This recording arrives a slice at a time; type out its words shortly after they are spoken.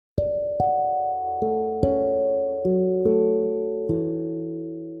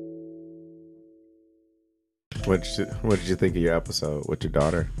What did you think of your episode with your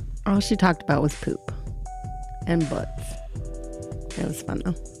daughter? All she talked about was poop and butts. It was fun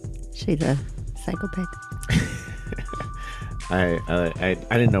though. She's a psycho pig. I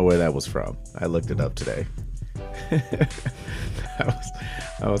didn't know where that was from. I looked it up today. I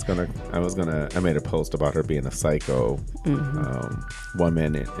made a post about her being a psycho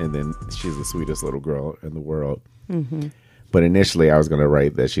woman, and then she's the sweetest little girl in the world. Mm-hmm. But initially, I was gonna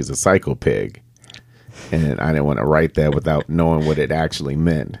write that she's a psycho pig, and I didn't want to write that without knowing what it actually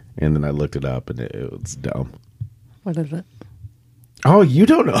meant. And then I looked it up, and it was dumb. What is it? Oh, you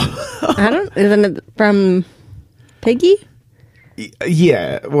don't know? Isn't it from Piggy?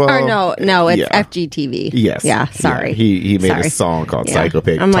 Yeah. Well, or no, it's FGTV. Yes. Yeah. Sorry. Yeah, he made a song called Psycho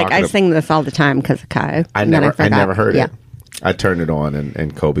Pig. I'm like, I sing this all the time because of Kai. I never heard it. I turned it on,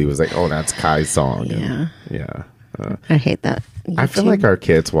 and Kobe was like, "Oh, that's Kai's song." Yeah. Yeah. I hate that. I feel like our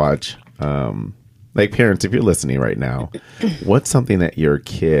kids watch, like parents, if you're listening right now, what's something that your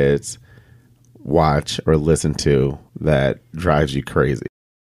kids watch or listen to that drives you crazy?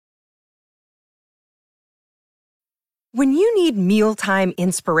 When you need mealtime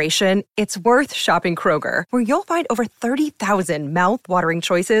inspiration, it's worth shopping Kroger, where you'll find over 30,000 mouth-watering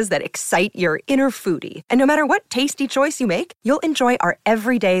choices that excite your inner foodie. And no matter what tasty choice you make, you'll enjoy our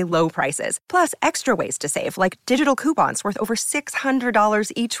everyday low prices, plus extra ways to save, like digital coupons worth over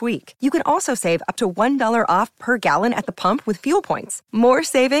 $600 each week. You can also save up to $1 off per gallon at the pump with fuel points. More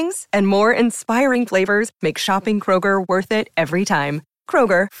savings and more inspiring flavors make shopping Kroger worth it every time.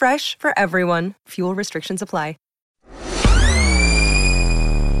 Kroger, fresh for everyone. Fuel restrictions apply.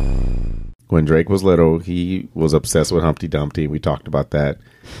 When Drake was little, he was obsessed with Humpty Dumpty. We talked about that.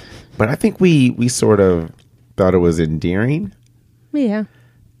 But I think we sort of thought it was endearing. Yeah.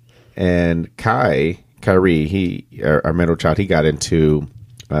 And Kyrie, our middle child, he got into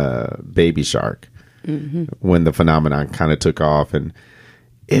Baby Shark when the phenomenon kind of took off. And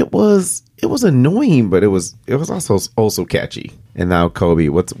it was annoying, but it was also catchy. And now, Kobe,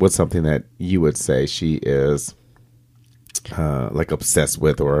 what's something that you would say she is like obsessed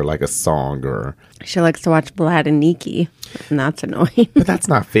with, or like a song? Or she likes to watch Vlad and Nikki, and that's annoying. But that's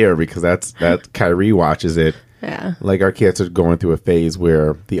not fair, because that Kyrie watches it. Yeah, like our kids are going through a phase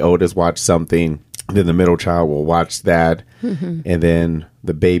where the oldest watch something, then the middle child will watch that, and then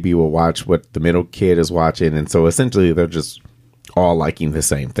the baby will watch what the middle kid is watching, and so essentially they're just all liking the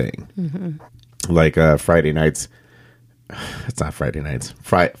same thing. Like Friday nights. It's not Friday nights.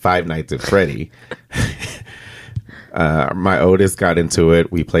 Five Nights at Freddy. My oldest got into it.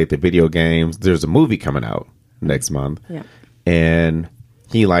 We played the video games. There's a movie coming out next month. Yeah. And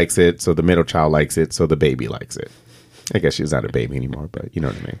he likes it, so the middle child likes it, so the baby likes it. I guess she's not a baby anymore, but you know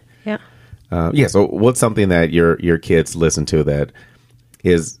what I mean. Yeah. So what's something that your kids listen to that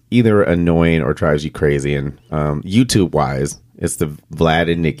is either annoying or drives you crazy? And YouTube-wise, it's the Vlad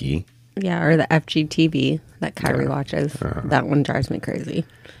and Nikki. Yeah, or the FGTV that Kyrie watches. That one drives me crazy.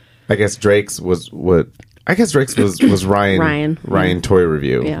 I guess Drake's was Ryan Toy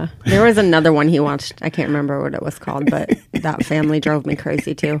Review. Yeah. There was another one he watched. I can't remember what it was called, but that family drove me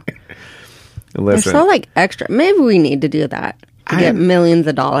crazy too. Listen, they're so like extra. Maybe we need to do that to get millions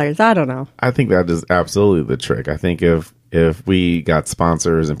of dollars. I don't know. I think that is absolutely the trick. I think if we got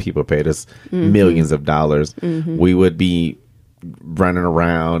sponsors and people paid us millions of dollars, we would be running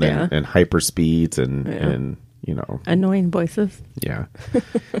around and hyper speeds and you know, annoying voices. Yeah.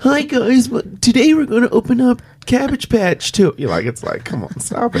 Hi guys, today we're going to open up Cabbage Patch too. It's like, come on,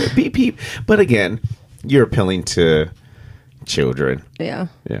 stop it. Beep beep. But again, you're appealing to children. Yeah.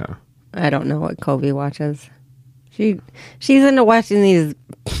 Yeah. I don't know what Kobe watches. She's into watching these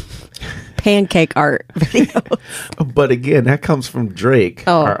pancake art videos. But again, that comes from Drake.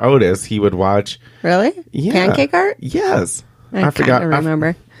 Oh. Our oldest, he would watch. Really? Yeah. Pancake art? Yes. I forgot. I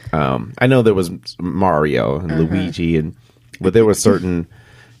remember. I know there was Mario and Luigi, but there were certain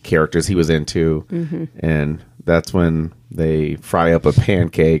characters he was into, and that's when they fry up a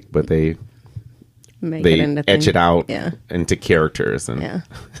pancake, but they etch it out into characters. And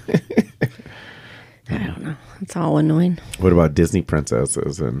I don't know. It's all annoying. What about Disney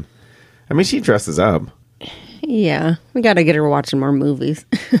princesses? And I mean, she dresses up. Yeah, we got to get her watching more movies.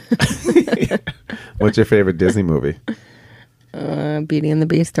 What's your favorite Disney movie? Beauty and the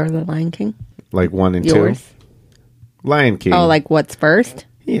Beast or The Lion King. Like 1 and Yours? 2? Lion King. Oh, like what's first?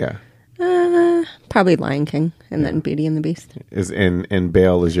 Yeah. Probably Lion King and then Beauty and the Beast. And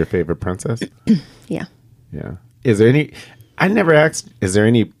Belle is your favorite princess? Yeah. Yeah. Is there any... I never asked, is there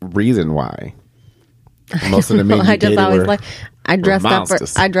any reason why? Most of the men you dated I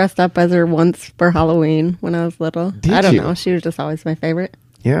dressed up as her once for Halloween when I was little. Did I don't you? know. She was just always my favorite.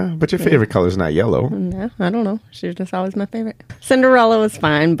 Yeah, but your favorite color is not yellow. No, I don't know. She was just always my favorite. Cinderella was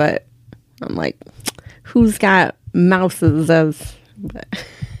fine, but I'm like, who's got mouses as...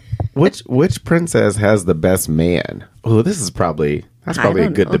 Which princess has the best man? Oh, that's probably a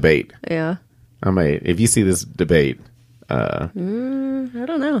good debate. Yeah. I mean, if you see this debate, I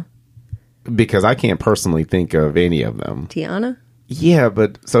don't know. because I can't personally think of any of them. Tiana? Yeah,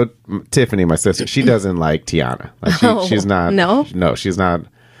 but so Tiffany, my sister, she doesn't like Tiana. Like she's not. No, she's not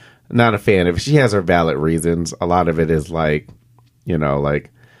a fan of. She has her valid reasons. A lot of it is like, like,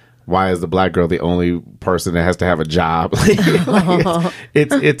 why is the black girl the only person that has to have a job?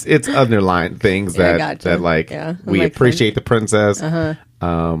 It's underlying things that we appreciate the princess.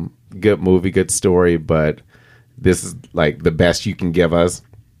 Good movie, good story, but this is like the best you can give us.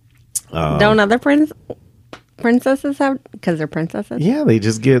 Don't other princesses have, because they're princesses? Yeah, they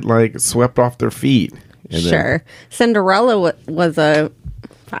just get like swept off their feet. Sure. Cinderella was a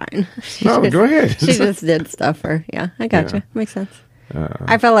fine. Go ahead. She just did stuff for, I gotcha. Yeah. Makes sense.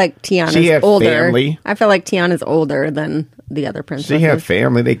 I feel like Tiana's older. Family. I feel like Tiana's older than the other princesses. She had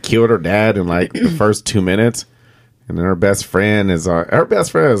family. They killed her dad in like the first 2 minutes. And then her best friend is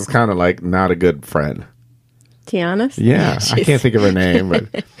kind of like not a good friend. Tiana? Yeah, I can't think of her name, but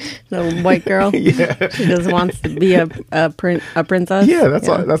the white girl. Yeah, she just wants to be a princess. Yeah,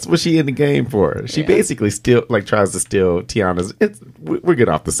 that's what she in the game for. She basically tries to steal Tiana's. We're good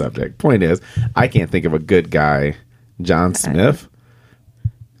off the subject. Point is, I can't think of a good guy. John Smith.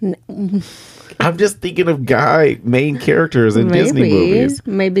 I'm just thinking of main characters in Disney movies.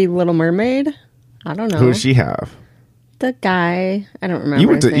 Maybe Little Mermaid. I don't know. Who does she have? The guy, I don't remember.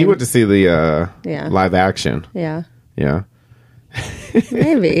 You went to see the live action. Yeah. Yeah.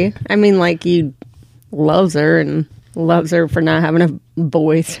 Maybe. I mean, like, he loves her and loves her for not having a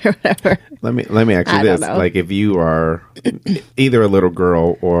voice or whatever. Let me ask you this: like, if you are either a little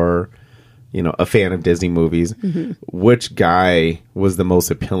girl or a fan of Disney movies, which guy was the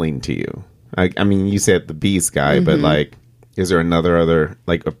most appealing to you? I mean, you said the Beast guy, but like, is there other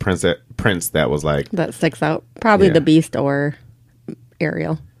like a prince that was like that sticks out? Probably the Beast or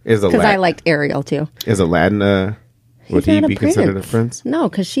Ariel. Because I liked Ariel too. Is Aladdin would he be considered a prince? No,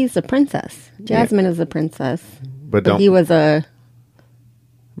 because she's a princess. Jasmine is a princess, but don't he was a.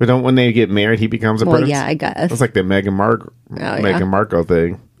 But don't when they get married, he becomes a prince. Well, yeah, I guess it's like the Meghan Markle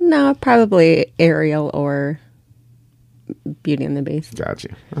thing. No, probably Ariel or Beauty and the Beast. Got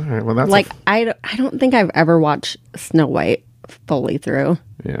you. All right. Well, that's like I don't think I've ever watched Snow White fully through.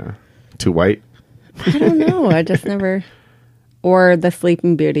 Yeah. Too white? I don't know. I just never. Or The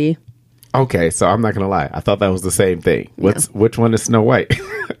Sleeping Beauty. Okay, so I'm not gonna lie. I thought that was the same thing. Which one is Snow White?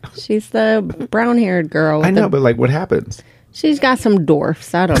 She's the brown-haired girl. I know, but like, what happens? She's got some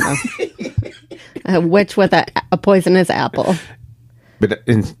dwarfs. I don't know. A witch with a poisonous apple. But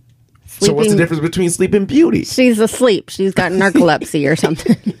so what's the difference between Sleeping Beauty? She's asleep. She's got narcolepsy or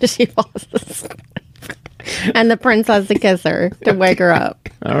something. She falls asleep. And the prince has to kiss her to wake her up.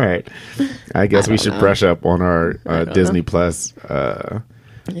 All right. I guess we should brush up on our Disney Plus.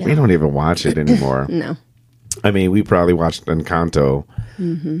 We don't even watch it anymore. No. I mean, we probably watched Encanto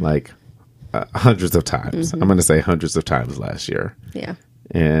like hundreds of times. I'm going to say hundreds of times last year. Yeah.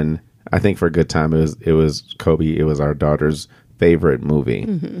 And I think for a good time, it was Kobe. It was our daughter's favorite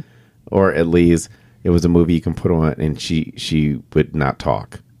movie. Or at least it was a movie you can put on and she would not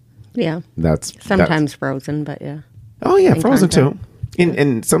talk. Yeah. That's Frozen, but yeah. Oh yeah, Frozen too.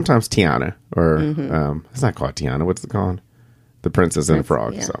 And sometimes Tiana or it's not called Tiana. What's it called? The Princess and the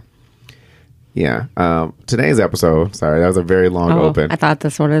Frog. Yeah. So yeah. Today's episode. Sorry, that was a very long open. I thought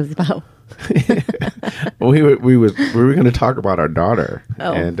this one was about. we were going to talk about our daughter.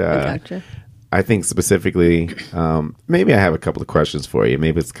 Oh, and I gotcha. I think specifically, maybe I have a couple of questions for you.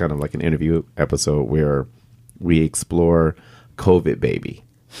 Maybe it's kind of like an interview episode where we explore COVID baby,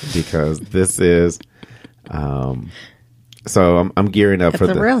 because this is. So I'm gearing up for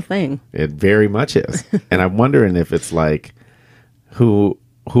the real thing. It very much is, and I'm wondering if it's like who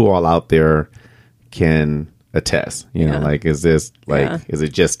all out there can attest. You know, like, is this like is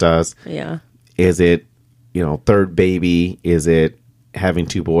it just us? Yeah. Is it third baby? Is it having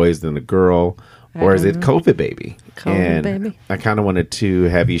two boys then a girl, or is it COVID baby? Baby. I kind of wanted to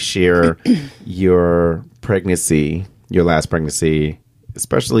have you share your pregnancy, your last pregnancy,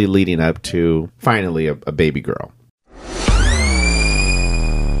 especially leading up to finally a baby girl.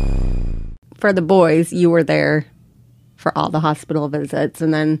 For the boys, you were there for all the hospital visits,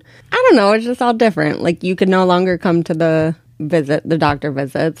 and then I don't know, it's just all different. Like, you could no longer come to the doctor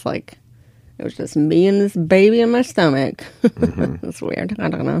visits. Like, it was just me and this baby in my stomach. It's weird. I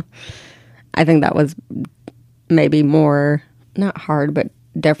don't know. I think that was maybe more, not hard, but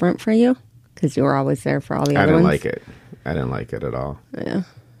different for you? Because you were always there for all the I other didn't ones. like it. I didn't like it at all. Yeah.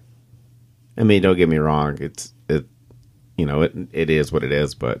 I mean, don't get me wrong. It is what it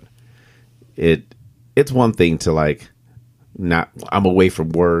is, but it's one thing to like not I'm away from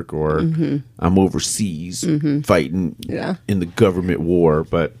work or I'm overseas fighting in the government war,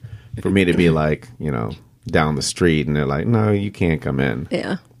 but for me to be like, down the street and they're like, no, you can't come in.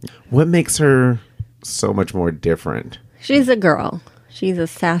 Yeah. What makes her so much more different? She's a girl. She's a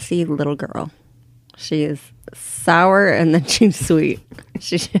sassy little girl. She is sour and then she's sweet.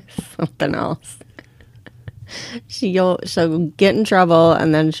 She's something else. She'll get in trouble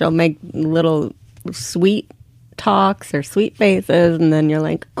and then she'll make little sweet talks or sweet faces and then you're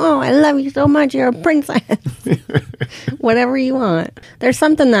like, oh, I love you so much. You're a princess. Whatever you want. There's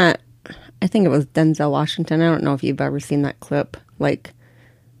something that I think it was Denzel Washington. I don't know if you've ever seen that clip. Like,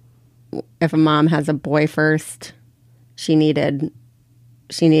 if a mom has a boy first, she needed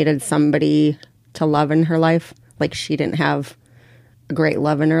somebody to love in her life. Like, she didn't have a great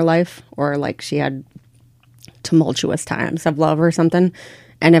love in her life, or like she had tumultuous times of love or something.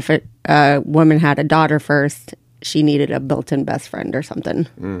 And if a woman had a daughter first, she needed a built-in best friend or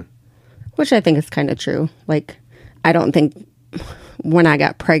something. Which I think is kind of true. Like, I don't think when I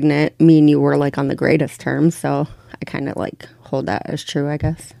got pregnant, me and you were like on the greatest terms. So I kind of like hold that as true, I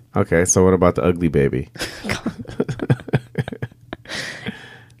guess. Okay, so what about the ugly baby?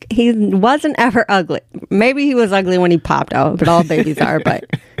 He wasn't ever ugly. Maybe he was ugly when he popped out, but all babies are. But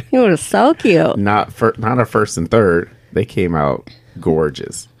he was so cute. Not a first and third. They came out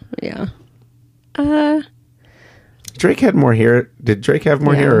gorgeous. Yeah. Drake had more hair. Did Drake have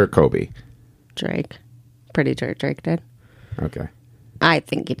more hair or Kobe? Drake. Pretty sure Drake did. Okay. I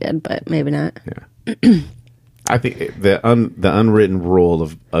think he did, but maybe not. Yeah. I think the unwritten rule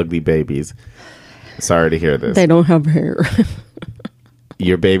of ugly babies. Sorry to hear this. They don't have hair.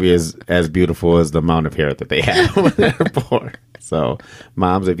 Your baby is as beautiful as the amount of hair that they have when they're born. So,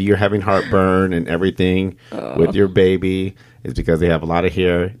 moms, if you're having heartburn and everything with your baby, it's because they have a lot of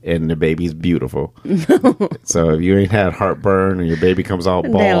hair and the baby's beautiful. So, if you ain't had heartburn and your baby comes all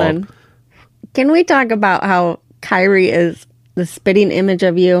bald. Dylan, can we talk about how Kyrie is the spitting image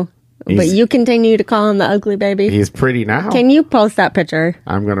of you, but you continue to call him the ugly baby? He's pretty now. Can you post that picture?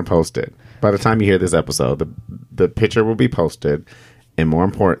 I'm going to post it. By the time you hear this episode, the picture will be posted. And more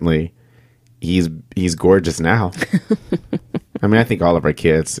importantly, he's gorgeous now. I mean, I think all of our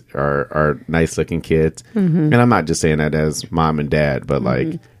kids are nice looking kids. And I'm not just saying that as mom and dad, but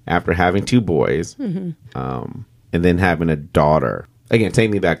like after having two boys and then having a daughter. Again, take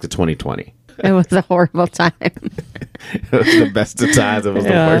me back to 2020. It was a horrible time. It was the best of times. It was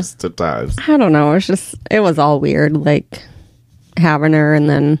the worst of times. I don't know. It was all weird, like having her and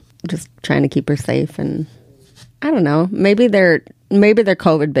then just trying to keep her safe. And I don't know. Maybe they're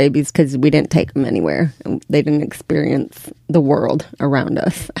COVID babies because we didn't take them anywhere. They didn't experience the world around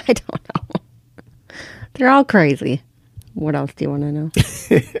us. I don't know. They're all crazy. What else do you want to know?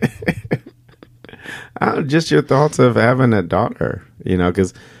 Just your thoughts of having a daughter,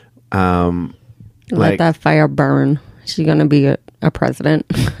 because let that fire burn. She's going to be a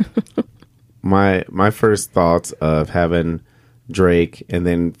president. my first thoughts of having Drake and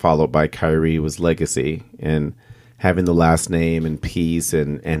then followed by Kyrie was legacy and having the last name and peace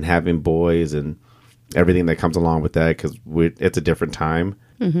and having boys and everything that comes along with that because it's a different time.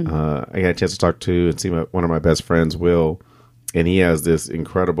 I got a chance to talk to and see one of my best friends, Will, and he has this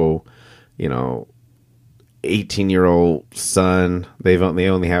incredible, 18-year-old son. They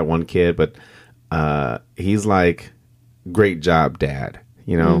only had one kid, but he's like, great job, Dad.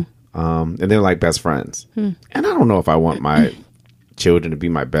 And they're like best friends. And I don't know if I want my children to be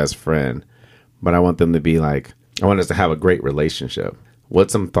my best friend, but I want them to be like, I want us to have a great relationship.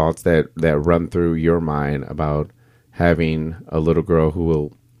 What's some thoughts that run through your mind about having a little girl who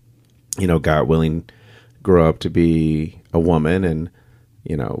will, God willing, grow up to be a woman? And,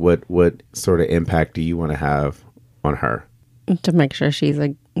 what sort of impact do you want to have on her? To make sure she's a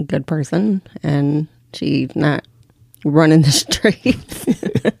good person and she's not running the streets.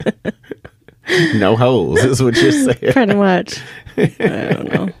 No holes is what you're saying. Pretty much. I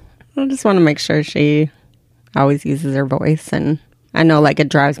don't know. I just want to make sure she always uses her voice. And I know like it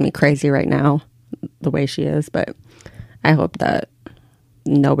drives me crazy right now the way she is, but I hope that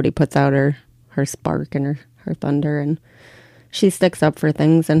nobody puts out her spark and her thunder and she sticks up for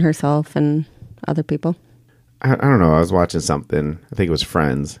things and herself and other people. I don't know. I was watching something. I think it was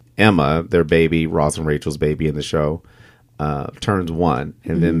Friends. Emma, their baby, Ross and Rachel's baby in the show, turns 1.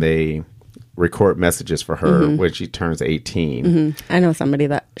 And then they record messages for her when she turns 18. I know somebody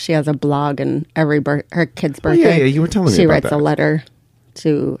that she has a blog and her kid's birthday. Yeah, you were telling me she about writes that. a letter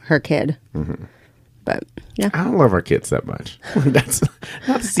to her kid. But yeah, I don't love our kids that much. That's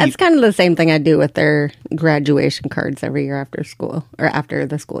kind of the same thing I do with their graduation cards every year after school or after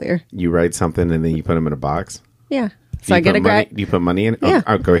the school year. You write something and then you put them in a box. Yeah. So I get do you put money in it? Yeah.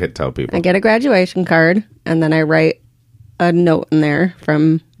 Oh, go ahead, tell people. I get a graduation card, and then I write a note in there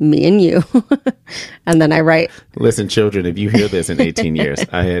from me and you. And then I write... Listen, children, if you hear this in 18 years,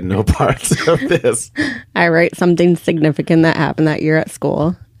 I had no parts of this. I write something significant that happened that year at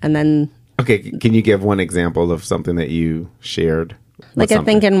school, and then... Okay, can you give one example of something that you shared? Like, I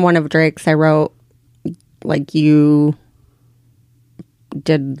think in one of Drake's, I wrote, like, you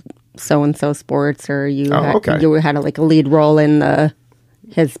did so-and-so sports, or you had like a lead role in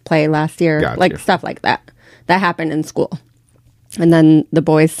his play last year. Gotcha. Like, stuff like that. That happened in school. And then the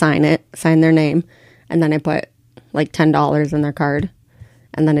boys sign their name, and then I put, like, $10 in their card.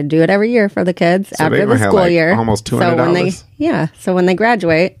 And then I do it every year for the kids after the school year. Almost $200. So when they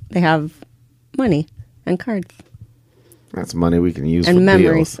graduate, they have money and cards. That's money we can use and for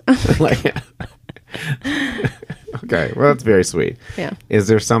memories. Bills. Okay, well, that's very sweet. Yeah. Is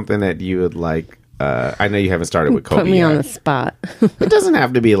there something that you would like? I know you haven't started with Kobe Put me yet. on the spot. It doesn't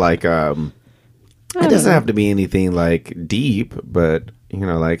have to be like it doesn't have to be anything like deep, but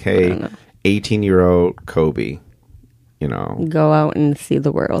like, hey, 18-year-old Kobe, Go out and see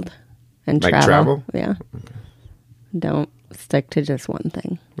the world and like travel. Yeah. Okay. Don't stick to just one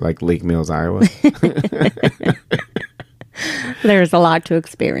thing. Like Lake Mills, Iowa. There's a lot to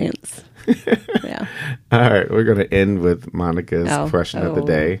experience. Yeah. All right, we're going to end with Monica's question of the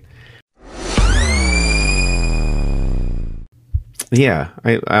day. Yeah,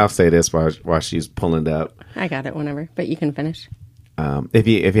 I'll say this while she's pulling it up. I got it whenever, but you can finish. If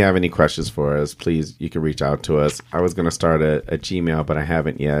you have any questions for us, please, you can reach out to us. I was going to start a Gmail, but I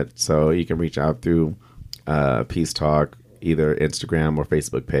haven't yet. So you can reach out through Peace Talk, either Instagram or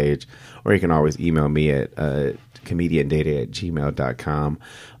Facebook page, or you can always email me at comediandata@gmail.com.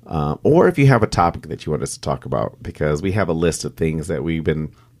 Or if you have a topic that you want us to talk about, because we have a list of things that we've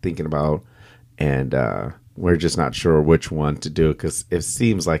been thinking about, and we're just not sure which one to do, because it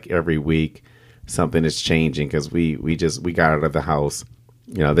seems like every week something is changing, because we got out of the house.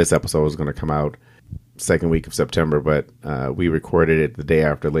 This episode was going to come out second week of September, but we recorded it the day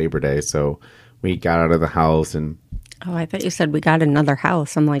after Labor Day, so we got out of the house. And I thought you said we got another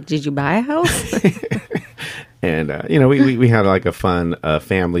house. I'm like, did you buy a house? And we had like a fun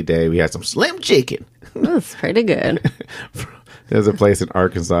family day. We had some Slim Chicken. It was pretty good. There's a place in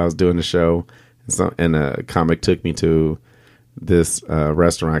Arkansas. I was doing the show, and a comic took me to this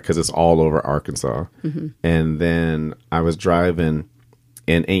restaurant because it's all over Arkansas. Mm-hmm. And then I was driving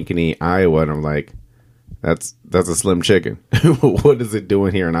in Ankeny, Iowa, and I'm like, that's a Slim Chicken. What is it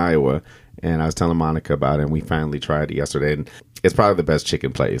doing here in Iowa? And I was telling Monica about it, and we finally tried it yesterday, and it's probably the best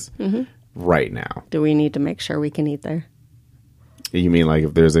chicken place right now. Do we need to make sure we can eat there? You mean like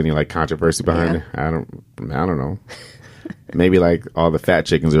if there's any like controversy behind it? I don't know. Maybe like all the fat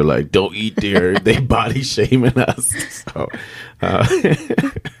chickens are like, don't eat there. They body shaming us. So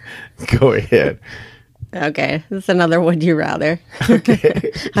go ahead. Okay. This is another Would You Rather.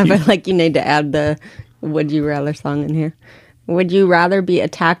 Okay. I feel like you need to add the Would You Rather song in here. Would you rather be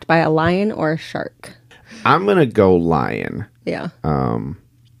attacked by a lion or a shark? I'm going to go lion. Yeah.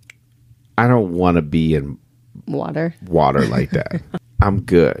 I don't want to be in water like that. I'm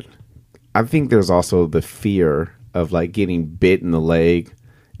good. I think there's also the fear of like getting bit in the leg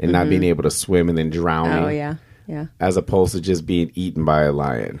and not being able to swim and then drowning. Oh, yeah. Yeah. As opposed to just being eaten by a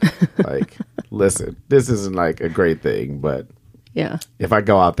lion. Like, listen, this isn't like a great thing, but yeah, if I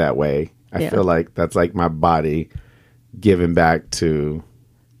go out that way, I feel like that's like my body giving back to...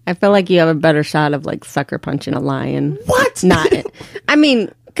 I feel like you have a better shot of like sucker punching a lion. What? I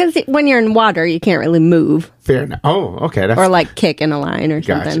mean, because when you're in water, you can't really move. Fair enough. Oh, okay. Or like kicking a lion or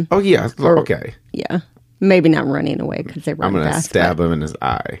something. Oh, yeah. Okay. Yeah. Maybe not running away because they run I'm going to fast, stab him in his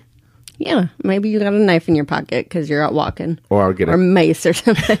eye. Yeah. Maybe you got a knife in your pocket because you're out walking. Or I'll get a mace or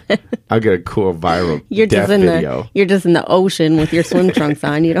something. I'll get a cool viral death video. You're just in the ocean with your swim trunks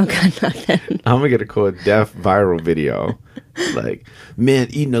on. You don't got nothing. I'm going to get a cool death viral video. Like, man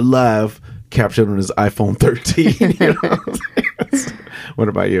eating alive, captured on his iPhone 13. You know? What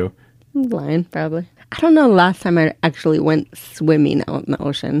about you? Lion, probably. I don't know the last time I actually went swimming out in the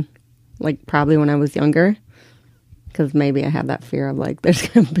ocean. Like, probably when I was younger. Because maybe I have that fear of, like, there's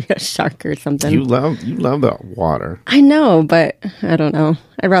going to be a shark or something. You love the water. I know, but I don't know.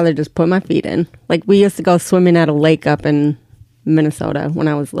 I'd rather just put my feet in. Like, we used to go swimming at a lake up in Minnesota when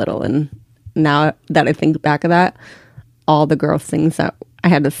I was little. And now that I think back of that, all the gross things that I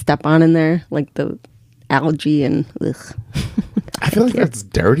had to step on in there, like the algae and ugh. I feel like that's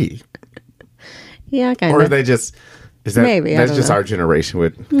dirty. Yeah, kind Or of. they just is that Maybe, I that's don't just know. our generation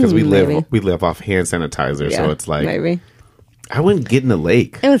with because we maybe. live off hand sanitizer, Yeah, so it's like maybe. I wouldn't get in the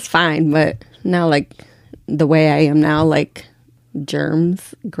lake. It was fine, but now, like, the way I am now, like,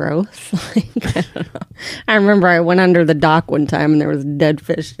 germs, gross. Like, I don't know. I remember I went under the dock one time and there was dead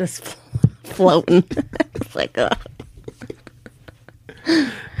fish just floating. It's like, ugh.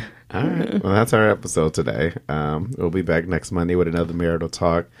 All right. Well, that's our episode today. We'll be back next Monday with another Marital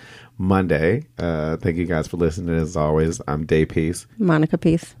Talk Monday. Thank you guys for listening. As always, I'm Day Peace. Monica,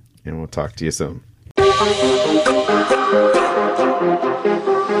 peace. And we'll talk to you soon.